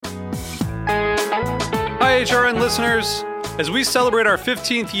HRN listeners. As we celebrate our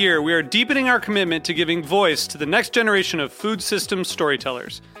 15th year, we are deepening our commitment to giving voice to the next generation of food systems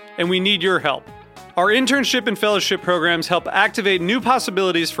storytellers, and we need your help. Our internship and fellowship programs help activate new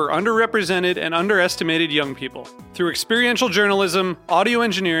possibilities for underrepresented and underestimated young people through experiential journalism, audio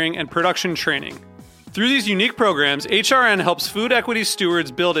engineering, and production training. Through these unique programs, HRN helps food equity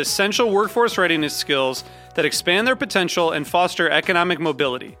stewards build essential workforce readiness skills that expand their potential and foster economic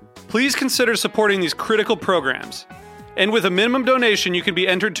mobility. Please consider supporting these critical programs. And with a minimum donation, you can be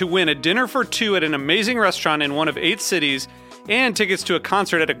entered to win a dinner for two at an amazing restaurant in one of 8 cities and tickets to a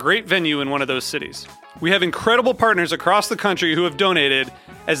concert at a great venue in one of those cities. We have incredible partners across the country who have donated,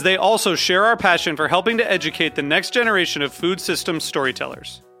 as they also share our passion for helping to educate the next generation of food systems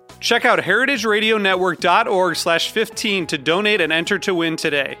storytellers. Check out heritageradionetwork.org/15 to donate and enter to win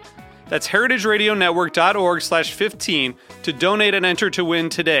today. That's heritageradionetwork.org/15 to donate and enter to win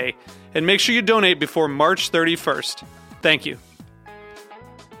today. And make sure you donate before March 31st. Thank you.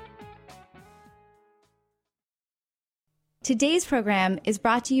 Today's program is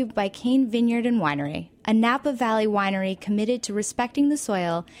brought to you by Cane Vineyard and Winery, a Napa Valley winery committed to respecting the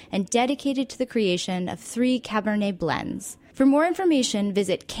soil and dedicated to the creation of 3 Cabernet blends. For more information,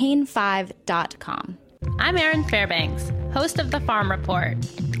 visit cane5.com. I'm Erin Fairbanks, host of The Farm Report.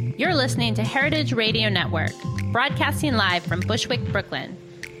 You're listening to Heritage Radio Network, broadcasting live from Bushwick, Brooklyn.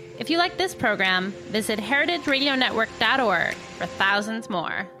 If you like this program, visit heritageradionetwork.org for thousands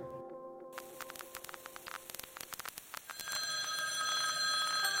more.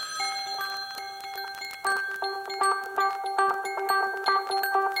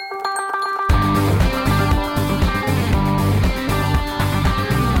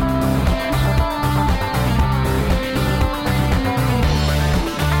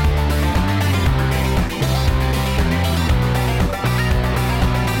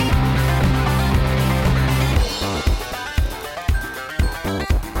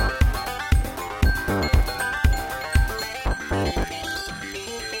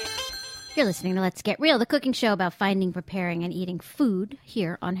 You're listening to Let's Get Real, the cooking show about finding, preparing, and eating food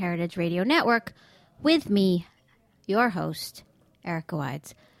here on Heritage Radio Network. With me, your host, Erica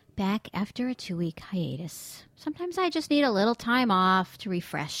Wides, back after a 2-week hiatus. Sometimes I just need a little time off to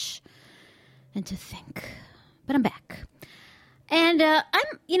refresh and to think. But I'm back. And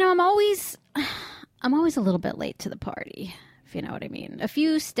I'm always a little bit late to the party, if you know what I mean. A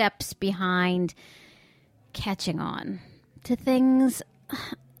few steps behind catching on to things.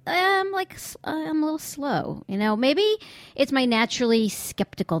 I'm a little slow, maybe it's my naturally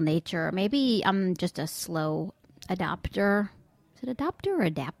skeptical nature. Maybe I'm just a slow adopter. Is it adopter or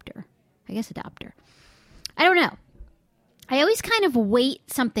adapter? I guess adopter. I don't know. I always kind of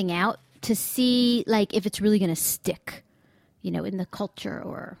wait something out to see if it's really going to stick, in the culture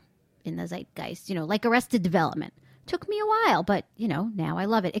or in the zeitgeist, like Arrested Development. Took me a while, but, now I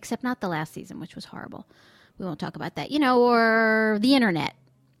love it, except not the last season, which was horrible. We won't talk about that, or the internet.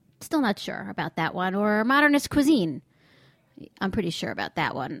 Still not sure about that one. Or Modernist Cuisine. I'm pretty sure about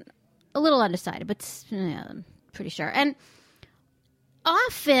that one. A little undecided, but pretty sure. And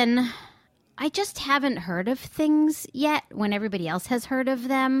often, I just haven't heard of things yet when everybody else has heard of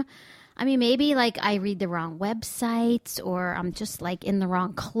them. I mean, maybe I read the wrong websites, or I'm just in the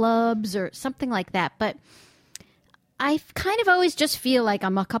wrong clubs or something like that. But I kind of always just feel like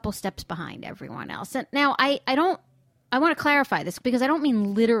I'm a couple steps behind everyone else. And now I want to clarify this because I don't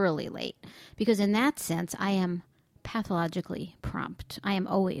mean literally late, because in that sense, I am pathologically prompt. I am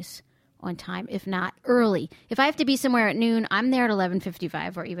always on time, if not early. If I have to be somewhere at noon, I'm there at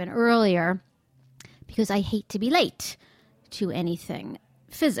 11:55 or even earlier, because I hate to be late to anything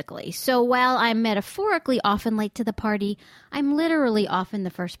physically. So while I'm metaphorically often late to the party, I'm literally often the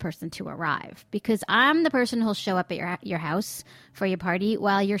first person to arrive, because I'm the person who'll show up at your house for your party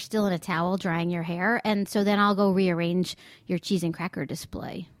while you're still in a towel drying your hair. And so then I'll go rearrange your cheese and cracker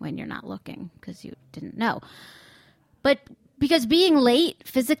display when you're not looking because you didn't know. But because being late,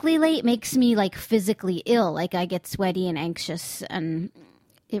 physically late, makes me physically ill. I get sweaty and anxious, and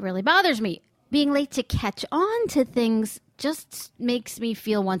it really bothers me. Being late to catch on to things just makes me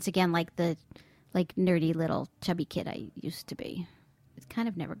feel once again like the nerdy little chubby kid I used to be. It kind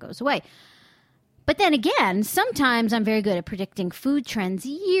of never goes away. But then again, sometimes I'm very good at predicting food trends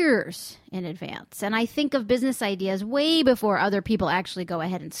years in advance. And I think of business ideas way before other people actually go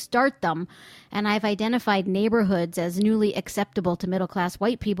ahead and start them. And I've identified neighborhoods as newly acceptable to middle-class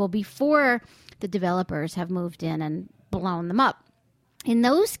white people before the developers have moved in and blown them up. In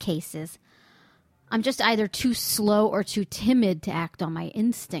those cases, I'm just either too slow or too timid to act on my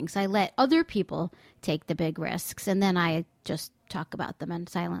instincts. I let other people take the big risks, and then I just talk about them and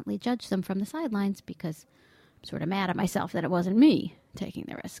silently judge them from the sidelines because sort of mad at myself that it wasn't me taking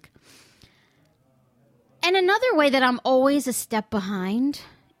the risk. And another way that I'm always a step behind,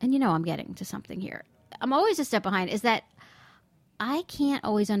 and I'm getting to something here. I'm always a step behind is that I can't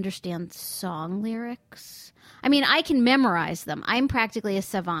always understand song lyrics. I mean, I can memorize them. I'm practically a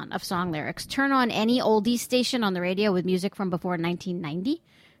savant of song lyrics. Turn on any oldies station on the radio with music from before 1990,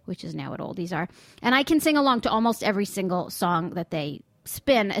 which is now what oldies are, and I can sing along to almost every single song that they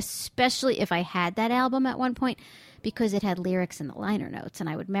spin, especially if I had that album at one point, because it had lyrics in the liner notes, and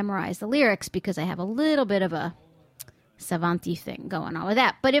I would memorize the lyrics because I have a little bit of a savant-y thing going on with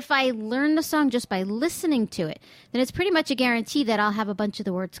that. But if I learn the song just by listening to it, then it's pretty much a guarantee that I'll have a bunch of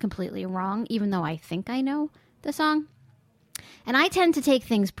the words completely wrong, even though I think I know the song. And I tend to take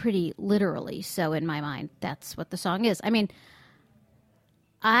things pretty literally, so in my mind, that's what the song is. I mean,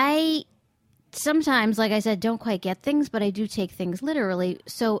 I sometimes, like I said, don't quite get things, but I do take things literally.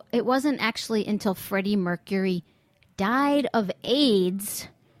 So it wasn't actually until Freddie Mercury died of AIDS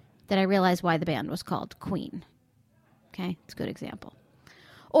that I realized why the band was called Queen. Okay, it's a good example.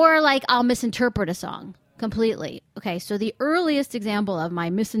 Or like I'll misinterpret a song completely. Okay, so the earliest example of my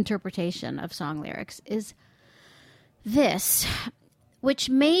misinterpretation of song lyrics is this, which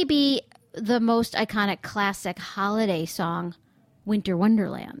may be the most iconic classic holiday song, Winter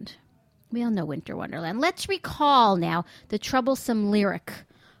Wonderland. We all know Winter Wonderland. Let's recall now the troublesome lyric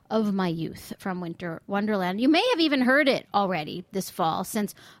of my youth from Winter Wonderland. You may have even heard it already this fall,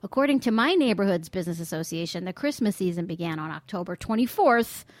 since according to my neighborhood's business association, the Christmas season began on October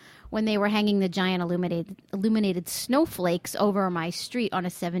 24th when they were hanging the giant illuminated snowflakes over my street on a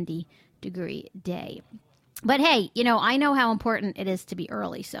 70-degree day. But hey, I know how important it is to be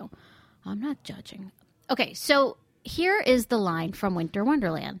early, so I'm not judging. Okay, so here is the line from Winter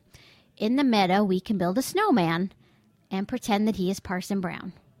Wonderland. In the meadow, we can build a snowman and pretend that he is Parson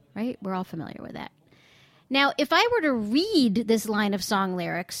Brown. Right? We're all familiar with that. Now, if I were to read this line of song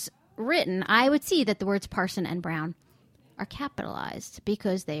lyrics written, I would see that the words Parson and Brown are capitalized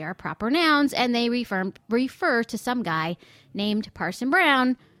because they are proper nouns and they refer to some guy named Parson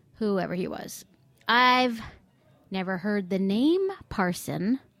Brown, whoever he was. I've never heard the name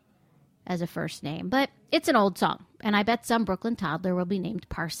Parson as a first name, but it's an old song, and I bet some Brooklyn toddler will be named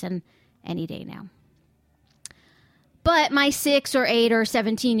Parson any day now. But my 6 or 8 or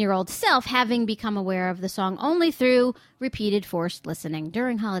 17-year-old self, having become aware of the song only through repeated forced listening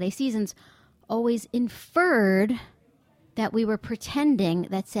during holiday seasons, always inferred that we were pretending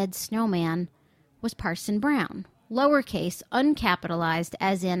that said snowman was Parson Brown, lowercase, uncapitalized,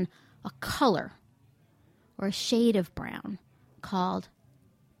 as in a color or a shade of brown called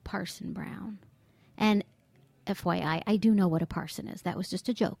Parson Brown. And FYI, I do know what a parson is. That was just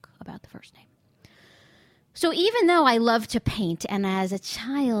a joke about the first name. So even though I love to paint, and as a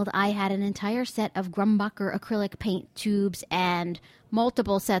child I had an entire set of Grumbacher acrylic paint tubes and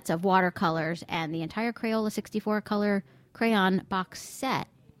multiple sets of watercolors and the entire Crayola 64 color crayon box set,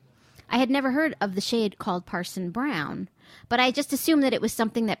 I had never heard of the shade called Parson Brown, but I just assumed that it was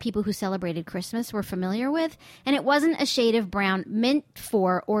something that people who celebrated Christmas were familiar with, and it wasn't a shade of brown meant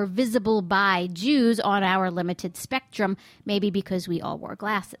for or visible by Jews on our limited spectrum, maybe because we all wore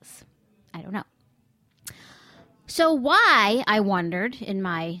glasses. I don't know. So why, I wondered in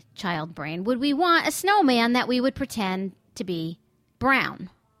my child brain, would we want a snowman that we would pretend to be brown?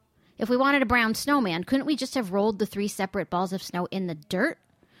 If we wanted a brown snowman, couldn't we just have rolled the 3 separate balls of snow in the dirt?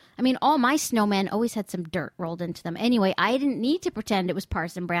 I mean, all my snowmen always had some dirt rolled into them. Anyway, I didn't need to pretend it was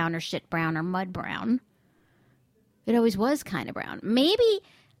Parson Brown or Shit Brown or Mud Brown. It always was kind of brown. Maybe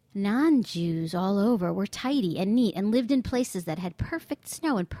non-Jews all over were tidy and neat and lived in places that had perfect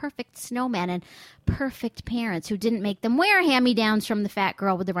snow and perfect snowmen and perfect parents who didn't make them wear hand-me-downs from the fat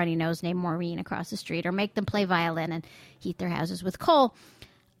girl with the runny nose named Maureen across the street or make them play violin and heat their houses with coal.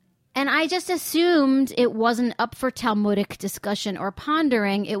 And I just assumed it wasn't up for Talmudic discussion or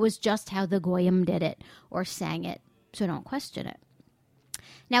pondering. It was just how the Goyim did it or sang it, so don't question it.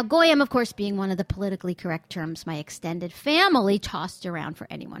 Now, Goyim, of course, being one of the politically correct terms my extended family tossed around for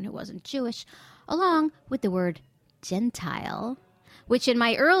anyone who wasn't Jewish, along with the word Gentile, which in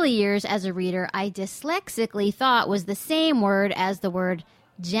my early years as a reader I dyslexically thought was the same word as the word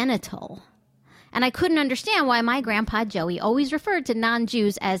genital. And I couldn't understand why my grandpa Joey always referred to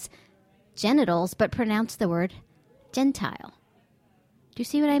non-Jews as genitals, but pronounced the word Gentile. Do you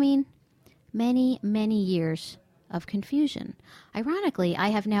see what I mean? Many, many years of confusion. Ironically, I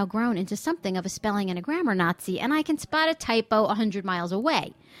have now grown into something of a spelling and a grammar Nazi, and I can spot a typo 100 miles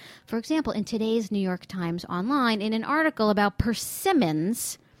away. For example, in today's New York Times Online, in an article about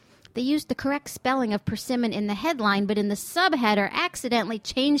persimmons, they used the correct spelling of persimmon in the headline, but in the subheader accidentally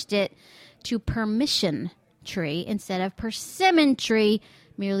changed it to permission tree instead of persimmon tree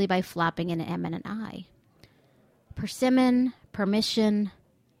merely by flopping an M and an I. Persimmon, permission,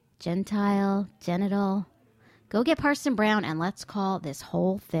 Gentile, genital. Go get Parson Brown and let's call this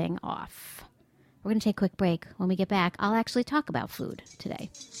whole thing off. We're going to take a quick break. When we get back, I'll actually talk about food today.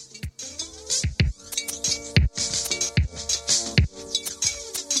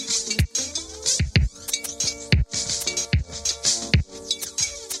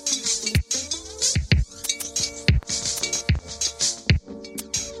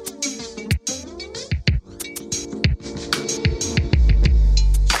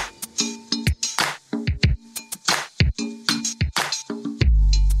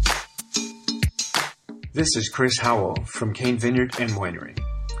 This is Chris Howell from Cane Vineyard and Winery,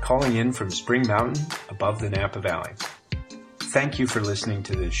 calling in from Spring Mountain above the Napa Valley. Thank you for listening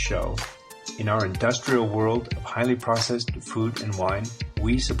to this show. In our industrial world of highly processed food and wine,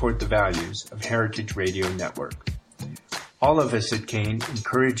 we support the values of Heritage Radio Network. All of us at Cane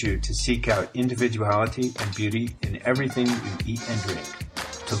encourage you to seek out individuality and beauty in everything you eat and drink.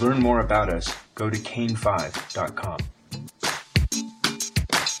 To learn more about us, go to cane5.com.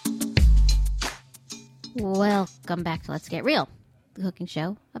 Welcome back to Let's Get Real, the cooking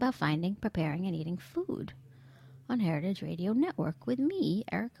show about finding, preparing, and eating food on Heritage Radio Network with me,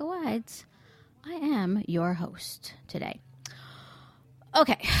 Erica Wides. I am your host today.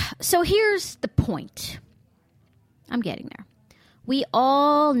 Okay, so here's the point. I'm getting there. We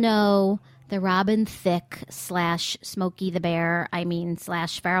all know the Robin Thicke / Smokey the Bear, /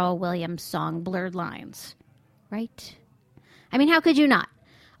 Pharrell Williams song Blurred Lines, right? I mean, how could you not?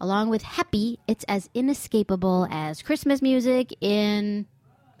 Along with Happy, it's as inescapable as Christmas music in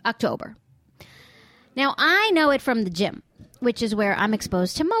October. Now, I know it from the gym, which is where I'm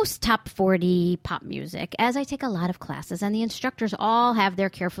exposed to most top 40 pop music, as I take a lot of classes, and the instructors all have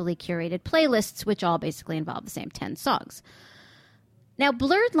their carefully curated playlists, which all basically involve the same 10 songs. Now,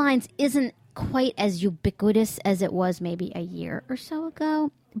 Blurred Lines isn't quite as ubiquitous as it was maybe a year or so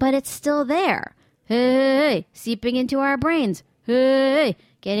ago, but it's still there. Hey, seeping into our brains. Hey,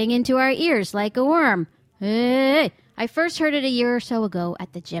 getting into our ears like a worm. Hey, I first heard it a year or so ago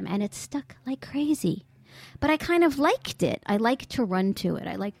at the gym, and it stuck like crazy. But I kind of liked it. I like to run to it.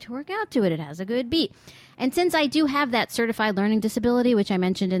 I like to work out to it. It has a good beat. And since I do have that certified learning disability, which I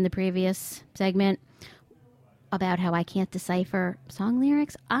mentioned in the previous segment about how I can't decipher song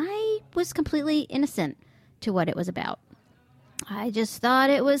lyrics, I was completely innocent to what it was about. I just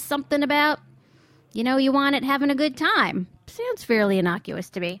thought it was something about, you want it having a good time. Sounds fairly innocuous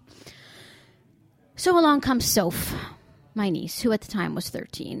to me. So along comes Soph, my niece, who at the time was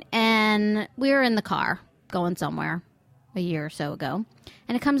 13, and we were in the car going somewhere a year or so ago,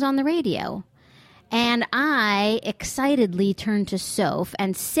 and it comes on the radio. And I excitedly turn to Soph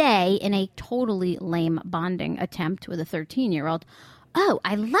and say, in a totally lame bonding attempt with a 13-year-old, "Oh,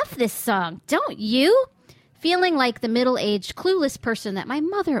 I love this song, don't you?" Feeling like the middle-aged, clueless person that my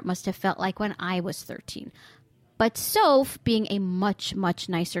mother must have felt like when I was 13. But Soph, being a much, much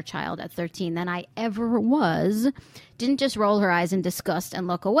nicer child at 13 than I ever was, didn't just roll her eyes in disgust and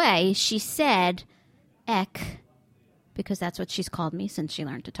look away. She said, "Eck," because that's what she's called me since she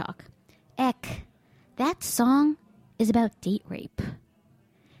learned to talk. "Eck, that song is about date rape."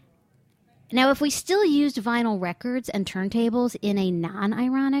 Now, if we still used vinyl records and turntables in a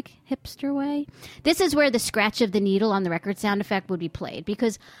non-ironic hipster way, this is where the scratch of the needle on the record sound effect would be played,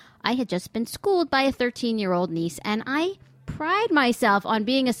 because I had just been schooled by a 13-year-old niece, and I pride myself on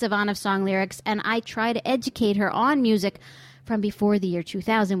being a savant of song lyrics, and I try to educate her on music from before the year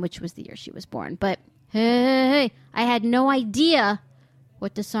 2000, which was the year she was born. But, hey, I had no idea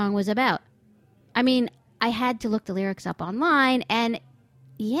what the song was about. I mean, I had to look the lyrics up online, and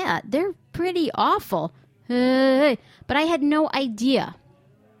yeah, they're pretty awful. Hey, but I had no idea.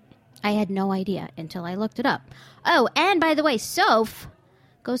 I had no idea until I looked it up. Oh, and by the way, Soph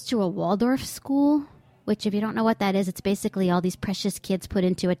goes to a Waldorf school, which if you don't know what that is, it's basically all these precious kids put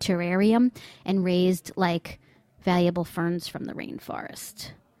into a terrarium and raised like valuable ferns from the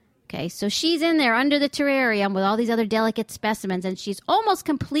rainforest. Okay, so she's in there under the terrarium with all these other delicate specimens, and she's almost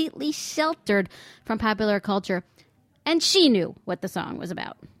completely sheltered from popular culture, and she knew what the song was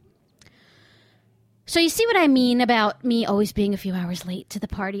about. So you see what I mean about me always being a few hours late to the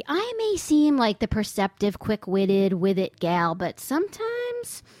party. I may seem like the perceptive, quick-witted, with-it gal, but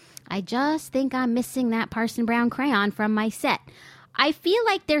sometimes I just think I'm missing that Parson Brown crayon from my set. I feel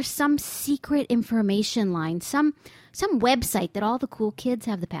like there's some secret information line, some website that all the cool kids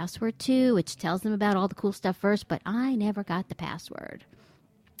have the password to, which tells them about all the cool stuff first, but I never got the password.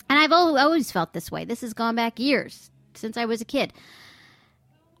 And I've always felt this way. This has gone back years, since I was a kid.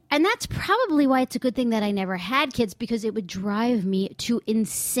 And that's probably why it's a good thing that I never had kids, because it would drive me to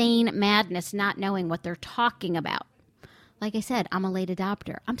insane madness not knowing what they're talking about. Like I said, I'm a late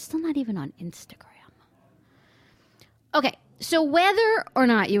adopter. I'm still not even on Instagram. Okay, so whether or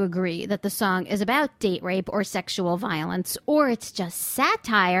not you agree that the song is about date rape or sexual violence, or it's just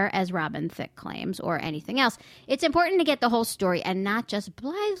satire, as Robin Thicke claims, or anything else, it's important to get the whole story and not just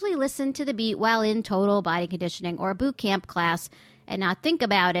blithely listen to the beat while in total body conditioning or a boot camp class and not think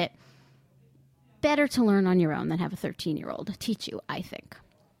about it. Better to learn on your own than have a 13-year-old teach you, I think.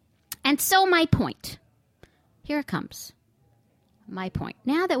 And so my point. Here it comes. My point.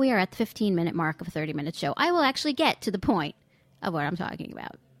 Now that we are at the 15-minute mark of a 30-minute show, I will actually get to the point of what I'm talking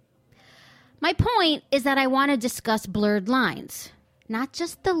about. My point is that I want to discuss blurred lines. Not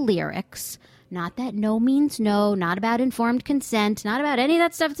just the lyrics, not that no means no, not about informed consent, not about any of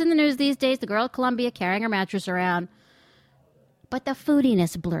that stuff that's in the news these days, the girl at Columbia carrying her mattress around, but the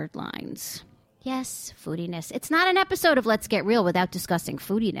foodiness blurred lines. Yes, foodiness. It's not an episode of Let's Get Real without discussing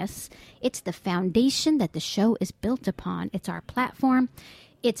foodiness. It's the foundation that the show is built upon. It's our platform.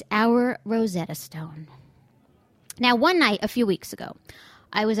 It's our Rosetta Stone. Now, one night a few weeks ago,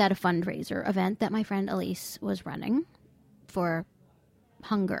 I was at a fundraiser event that my friend Elise was running for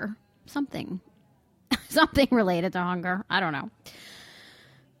hunger. Something related to hunger. I don't know.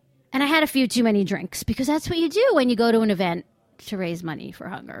 And I had a few too many drinks, because that's what you do when you go to an event to raise money for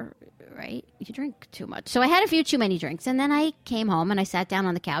hunger, right? You drink too much. So I had a few too many drinks, and then I came home and I sat down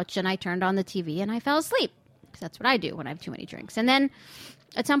on the couch and I turned on the TV and I fell asleep, because that's what I do when I have too many drinks. And then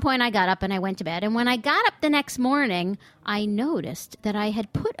at some point I got up and I went to bed, and when I got up the next morning, I noticed that I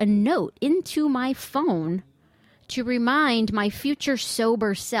had put a note into my phone to remind my future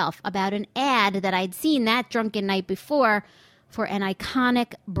sober self about an ad that I'd seen that drunken night before for an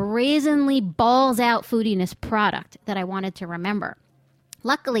iconic, brazenly balls-out foodiness product that I wanted to remember.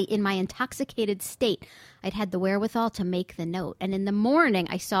 Luckily, in my intoxicated state, I'd had the wherewithal to make the note. And in the morning,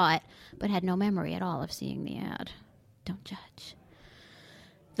 I saw it, but had no memory at all of seeing the ad. Don't judge.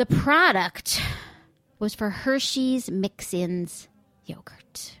 The product was for Hershey's Mix-Ins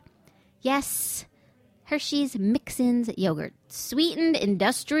yogurt. Yes, Hershey's Mix-Ins yogurt. Sweetened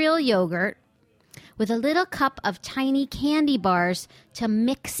industrial yogurt with a little cup of tiny candy bars to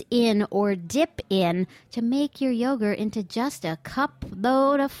mix in or dip in to make your yogurt into just a cup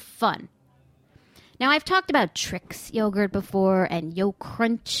load of fun. Now, I've talked about Trix yogurt before and Yo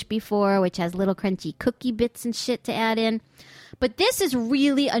Crunch before, which has little crunchy cookie bits and shit to add in. But this is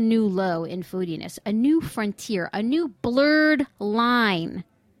really a new low in foodiness, a new frontier, a new blurred line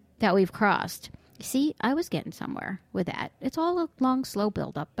that we've crossed. See, I was getting somewhere with that. It's all a long, slow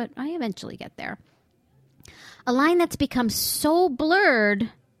build-up, but I eventually get there. A line that's become so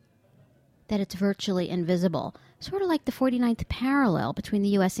blurred that it's virtually invisible. Sort of like the 49th parallel between the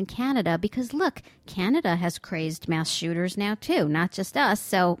U.S. and Canada, because look, Canada has crazed mass shooters now too, not just us.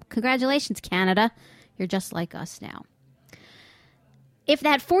 So congratulations, Canada. You're just like us now. If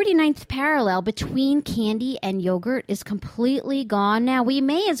that 49th parallel between candy and yogurt is completely gone now, we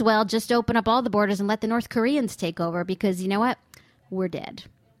may as well just open up all the borders and let the North Koreans take over, because you know what? We're dead.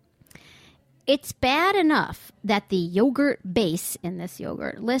 It's bad enough that the yogurt base in this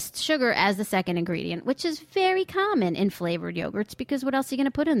yogurt lists sugar as the second ingredient, which is very common in flavored yogurts, because what else are you going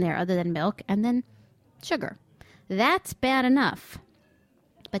to put in there other than milk and then sugar? That's bad enough.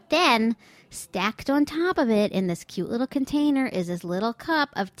 But then, stacked on top of it in this cute little container is this little cup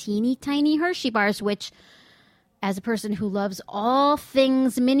of teeny tiny Hershey bars, which, as a person who loves all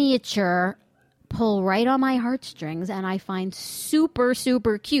things miniature, pull right on my heartstrings, and I find super,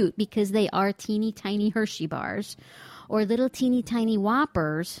 super cute, because they are teeny tiny Hershey bars, or little teeny tiny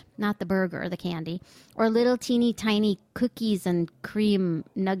Whoppers, not the burger, the candy, or little teeny tiny cookies and cream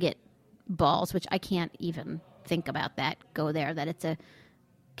nugget balls, which I can't even think about that, go there, that it's a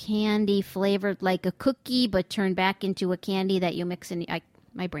candy flavored like a cookie, but turned back into a candy that you mix in.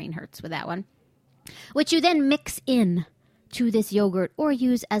 My brain hurts with that one. Which you then mix in to this yogurt, or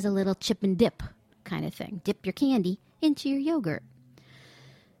use as a little chip and dip kind of thing. Dip your candy into your yogurt.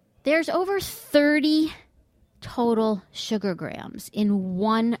 There's over 30 total sugar grams in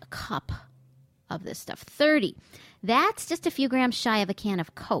 1 cup of this stuff. 30. That's just a few grams shy of a can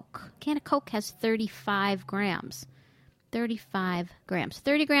of Coke. A can of Coke has 35 grams. 35 grams.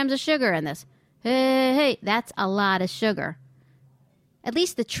 30 grams of sugar in this. Hey, that's a lot of sugar. At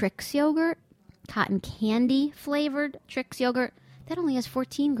least the Trix yogurt, cotton candy flavored Trix yogurt, that only has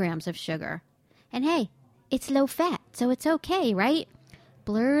 14 grams of sugar. And hey, it's low fat, so it's okay, right?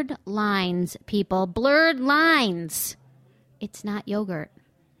 Blurred lines, people. Blurred lines. It's not yogurt.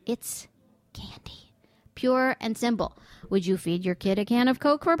 It's candy. Pure and simple. Would you feed your kid a can of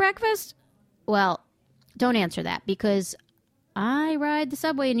Coke for breakfast? Well, don't answer that, because I ride the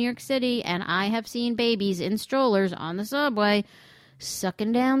subway in New York City, and I have seen babies in strollers on the subway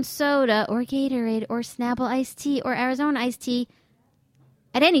sucking down soda or Gatorade or Snapple iced tea or Arizona iced tea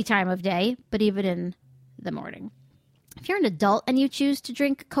at any time of day, but even in the morning. If you're an adult and you choose to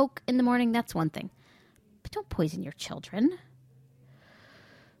drink Coke in the morning, that's one thing. But don't poison your children.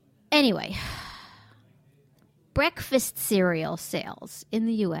 Anyway, breakfast cereal sales in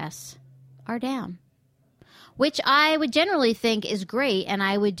the U.S. are down, which I would generally think is great, and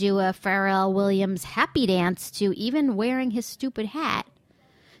I would do a Pharrell Williams happy dance to even wearing his stupid hat,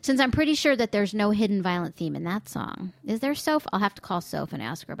 since I'm pretty sure that there's no hidden violent theme in that song. Is there, Soph? I'll have to call Soph and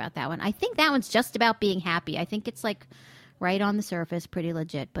ask her about that one. I think that one's just about being happy. I think it's like right on the surface, pretty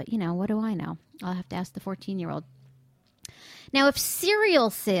legit, but what do I know? I'll have to ask the 14-year-old. Now, if cereal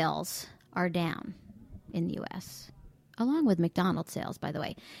sales are down in the U.S., along with McDonald's sales, by the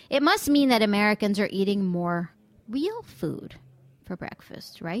way, it must mean that Americans are eating more real food for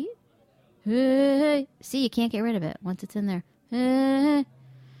breakfast, right? See, you can't get rid of it once it's in there.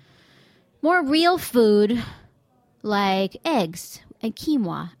 More real food like eggs and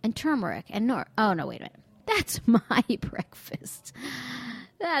quinoa and turmeric and oh, no, wait a minute. That's my breakfast.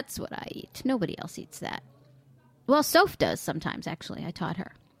 That's what I eat. Nobody else eats that. Well, Soph does sometimes, actually. I taught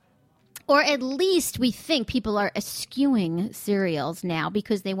her. Or at least we think people are eschewing cereals now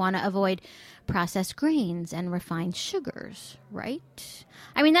because they want to avoid processed grains and refined sugars, right?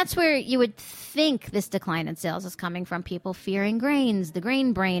 I mean, that's where you would think this decline in sales is coming from, people fearing grains, the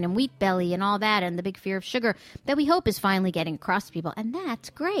grain brain and wheat belly and all that, and the big fear of sugar that we hope is finally getting across to people. And that's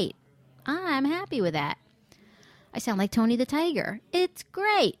great. I'm happy with that. I sound like Tony the Tiger. It's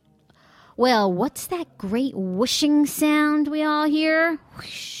great. Well, what's that great whooshing sound we all hear?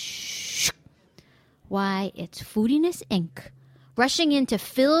 Whoosh. Why, it's Foodiness Inc. rushing in to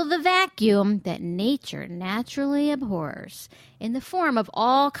fill the vacuum that nature naturally abhors in the form of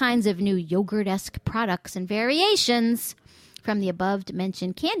all kinds of new yogurt-esque products and variations, from the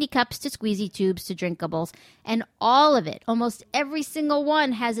above-mentioned candy cups to squeezy tubes to drinkables, and all of it, almost every single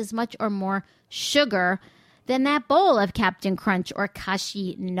one, has as much or more sugar than that bowl of Captain Crunch or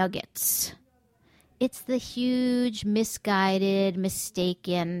Kashi nuggets. It's the huge, misguided,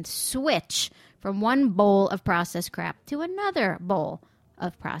 mistaken switch from one bowl of processed crap to another bowl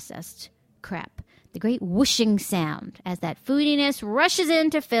of processed crap. The great whooshing sound as that foodiness rushes in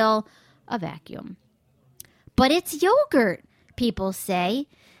to fill a vacuum. But it's yogurt, people say.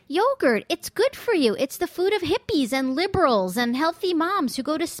 Yogurt, it's good for you. It's the food of hippies and liberals and healthy moms who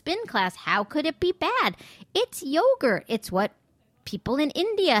go to spin class. How could it be bad? It's yogurt. It's what people in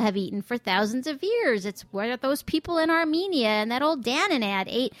India have eaten for thousands of years. It's what those people in Armenia and that old Dannon ad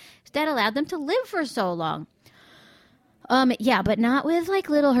ate that allowed them to live for so long. Yeah, but not with like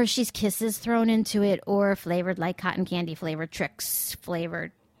little Hershey's Kisses thrown into it or flavored like cotton candy flavored Trix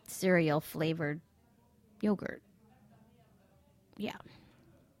flavored cereal flavored yogurt. Yeah.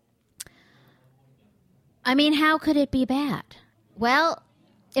 I mean, how could it be bad? Well,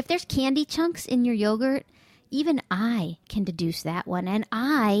 if there's candy chunks in your yogurt, even I can deduce that one. And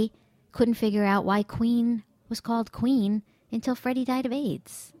I couldn't figure out why Queen was called Queen until Freddie died of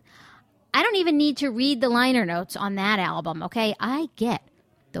AIDS. I don't even need to read the liner notes on that album, okay? I get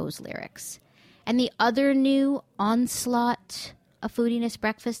those lyrics. And the other new onslaught of Foodiness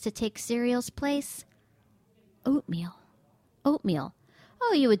breakfast to take cereal's place? Oatmeal. Oatmeal.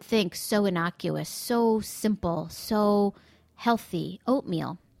 Oh, you would think so innocuous, so simple, so healthy.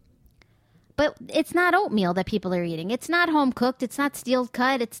 Oatmeal. But it's not oatmeal that people are eating. It's not home cooked. It's not steel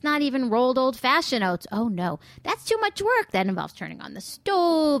cut. It's not even rolled old-fashioned oats. Oh, no. That's too much work. That involves turning on the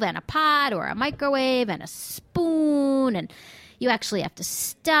stove and a pot or a microwave and a spoon. And you actually have to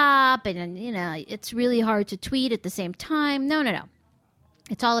stop. And it's really hard to tweet at the same time. No.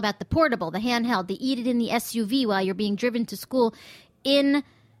 It's all about the portable, the handheld, the eat it in the SUV while you're being driven to school in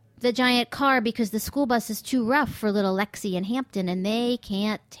the giant car because the school bus is too rough for little Lexi and Hampton and they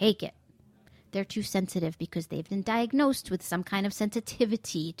can't take it. They're too sensitive because they've been diagnosed with some kind of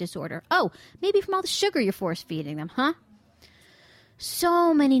sensitivity disorder. Oh, maybe from all the sugar you're force-feeding them, huh?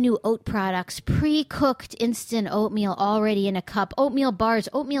 So many new oat products, pre-cooked instant oatmeal already in a cup, oatmeal bars,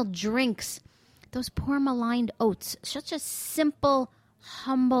 oatmeal drinks. Those poor maligned oats, such a simple,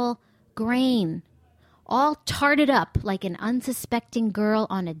 humble grain. All tarted up like an unsuspecting girl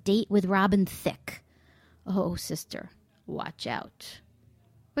on a date with Robin Thicke. Oh, sister, watch out.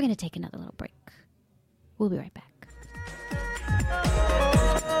 We're going to take another little break. We'll be right back.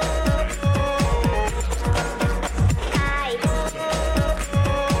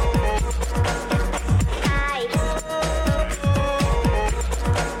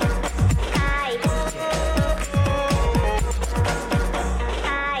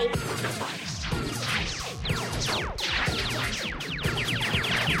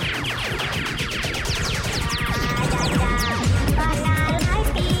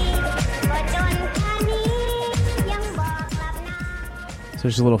 So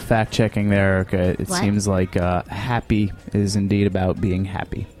there's a little fact checking there, Erica. It What? seems like happy is indeed about being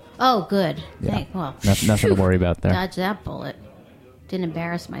happy. Oh, good. Yeah. Well, Nothing to worry about there. dodge that bullet. Didn't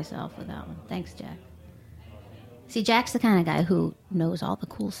embarrass myself with that one. Thanks, Jack. See, Jack's the kind of guy who knows all the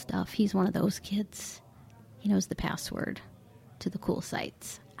cool stuff. He's one of those kids. He knows the password to the cool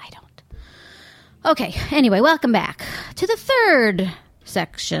sites. I don't. Okay, anyway, welcome back to the third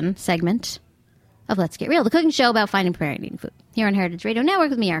segment of Let's Get Real, the cooking show about finding, preparing, and eating food, here on Heritage Radio Network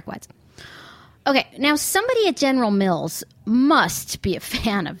with me, Eric Watts. Okay, now somebody at General Mills must be a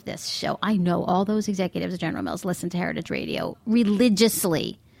fan of this show. I know all those executives at General Mills listen to Heritage Radio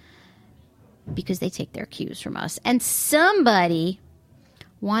religiously because they take their cues from us. And somebody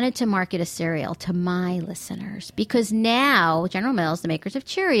wanted to market a cereal to my listeners because now General Mills, the makers of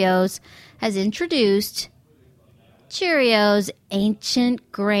Cheerios, has introduced Cheerios Ancient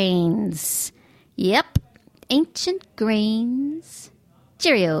Grains. Yep, Ancient Grains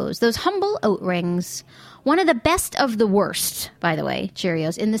Cheerios, those humble oat rings. One of the best of the worst, by the way,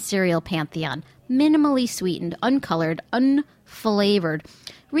 Cheerios in the cereal pantheon. Minimally sweetened, uncolored, unflavored.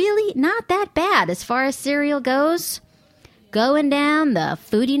 Really not that bad as far as cereal goes. Going down the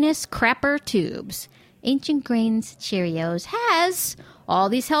Foodiness crapper tubes. Ancient Grains Cheerios has all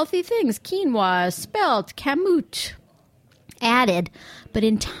these healthy things. Quinoa, spelt, kamut added, but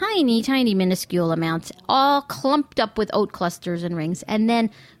in tiny, tiny, minuscule amounts, all clumped up with oat clusters and rings, and then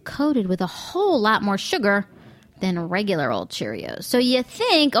coated with a whole lot more sugar than regular old Cheerios. So you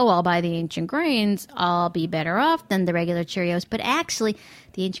think, oh, I'll buy the Ancient Grains, I'll be better off than the regular Cheerios, but actually,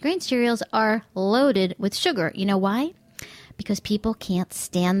 the Ancient Grains Cheerios are loaded with sugar. You know why? Because people can't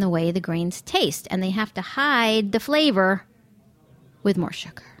stand the way the grains taste, and they have to hide the flavor with more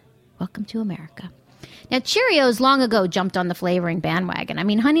sugar. Welcome to America. Now, Cheerios long ago jumped on the flavoring bandwagon. I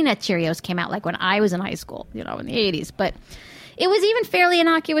mean, Honey Nut Cheerios came out like when I was in high school, in the 80s. But it was even fairly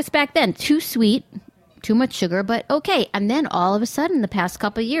innocuous back then. Too sweet, too much sugar, but okay. And then all of a sudden, the past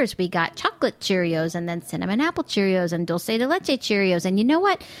couple of years, we got chocolate Cheerios and then cinnamon apple Cheerios and dulce de leche Cheerios. And you know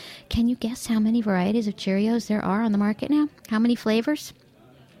what? Can you guess how many varieties of Cheerios there are on the market now? How many flavors?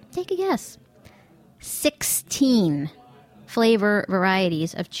 Take a guess. 16 flavor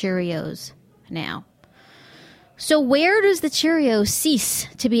varieties of Cheerios now. So where does the Cheerio cease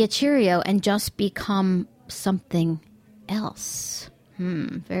to be a Cheerio and just become something else?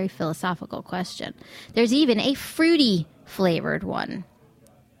 Very philosophical question. There's even a fruity flavored one.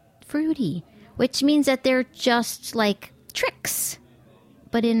 Fruity, which means that they're just like tricks,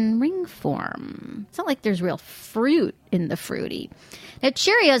 but in ring form. It's not like there's real fruit in the fruity. Now,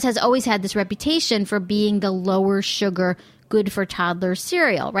 Cheerios has always had this reputation for being the lower sugar, good for toddler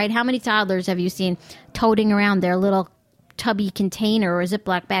cereal, right? How many toddlers have you seen toting around their little tubby container or a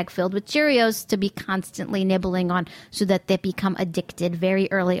Ziploc bag filled with Cheerios to be constantly nibbling on so that they become addicted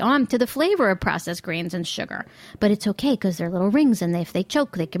very early on to the flavor of processed grains and sugar? But it's okay because they're little rings, and if they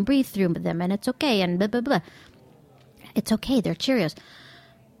choke, they can breathe through them, and it's okay, and blah, blah, blah. It's okay. They're Cheerios.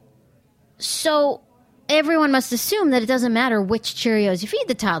 So everyone must assume that it doesn't matter which Cheerios you feed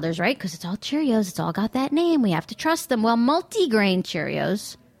the toddlers, right? Because it's all Cheerios. It's all got that name. We have to trust them. Well, multigrain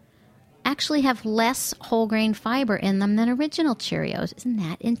Cheerios actually have less whole grain fiber in them than original Cheerios. Isn't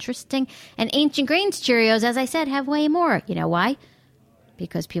that interesting? And Ancient Grains Cheerios, as I said, have way more. You know why?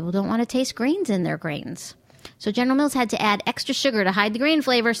 Because people don't want to taste grains in their grains. So General Mills had to add extra sugar to hide the grain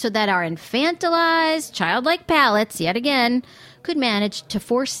flavor so that our infantilized, childlike palates, yet again, could manage to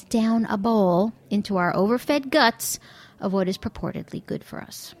force down a bowl into our overfed guts of what is purportedly good for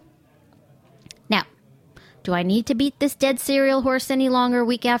us. Now, do I need to beat this dead cereal horse any longer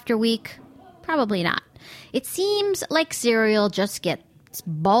week after week? Probably not. It seems like cereal just gets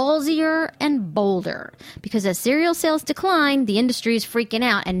ballsier and bolder because as cereal sales decline, the industry is freaking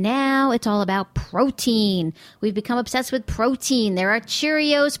out, and now it's all about protein. We've become obsessed with protein. There are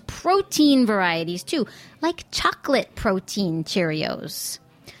Cheerios protein varieties too, like chocolate protein Cheerios.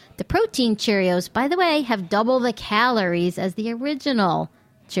 The protein Cheerios, by the way, have double the calories as the original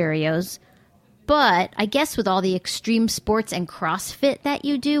Cheerios. But I guess with all the extreme sports and CrossFit that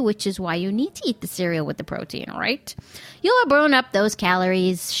you do, which is why you need to eat the cereal with the protein, right? You'll have burn up those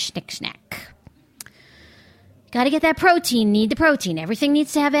calories, schnick-snack. Got to get that protein, need the protein. Everything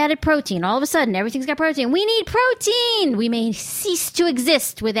needs to have added protein. All of a sudden, everything's got protein. We need protein! We may cease to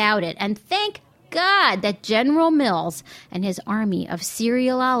exist without it. And thank God that General Mills and his army of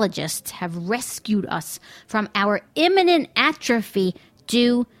cerealologists have rescued us from our imminent atrophy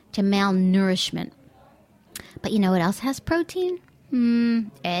due to malnourishment. But you know what else has protein?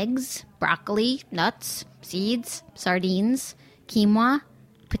 Eggs, broccoli, nuts, seeds, sardines, quinoa,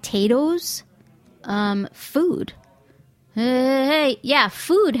 potatoes, food. Hey, yeah,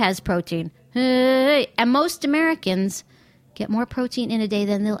 food has protein. Hey, and most Americans get more protein in a day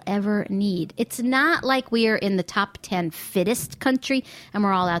than they'll ever need. It's not like we are in the top 10 fittest country and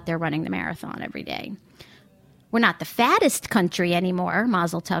we're all out there running the marathon every day. We're not the fattest country anymore,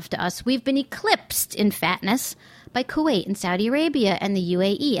 mazel tov to us. We've been eclipsed in fatness by Kuwait and Saudi Arabia and the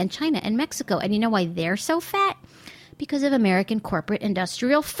UAE and China and Mexico. And you know why they're so fat? Because of American corporate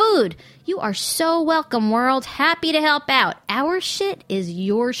industrial food. You are so welcome, world. Happy to help out. Our shit is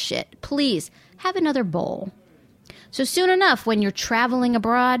your shit. Please, have another bowl. So soon enough, when you're traveling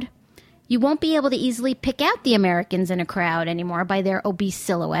abroad, you won't be able to easily pick out the Americans in a crowd anymore by their obese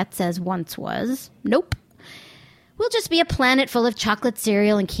silhouettes as once was. Nope. We'll just be a planet full of chocolate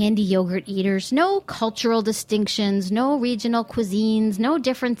cereal and candy yogurt eaters. No cultural distinctions, no regional cuisines, no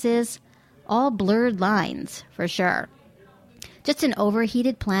differences. All blurred lines, for sure. Just an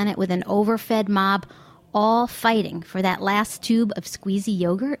overheated planet with an overfed mob, all fighting for that last tube of squeezy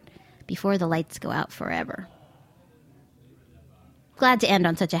yogurt before the lights go out forever. Glad to end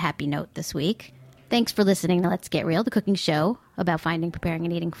on such a happy note this week. Thanks for listening to Let's Get Real, the cooking show about finding, preparing,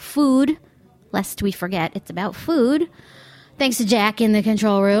 and eating food. Lest we forget, it's about food. Thanks to Jack in the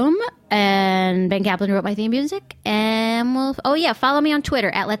control room and Ben Kaplan who wrote my theme music. And follow me on Twitter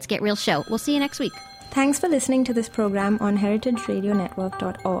at Let's Get Real Show. We'll see you next week. Thanks for listening to this program on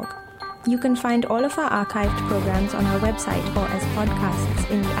heritageradionetwork.org. You can find all of our archived programs on our website or as podcasts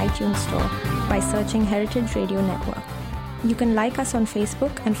in the iTunes Store by searching Heritage Radio Network. You can like us on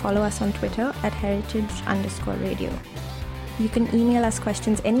Facebook and follow us on Twitter at heritage_radio. You can email us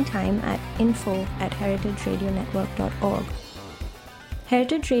questions anytime at info@heritageradionetwork.org.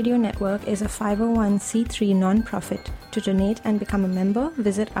 Heritage Radio Network is a 501c3 nonprofit. To donate and become a member,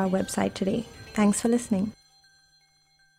 visit our website today. Thanks for listening.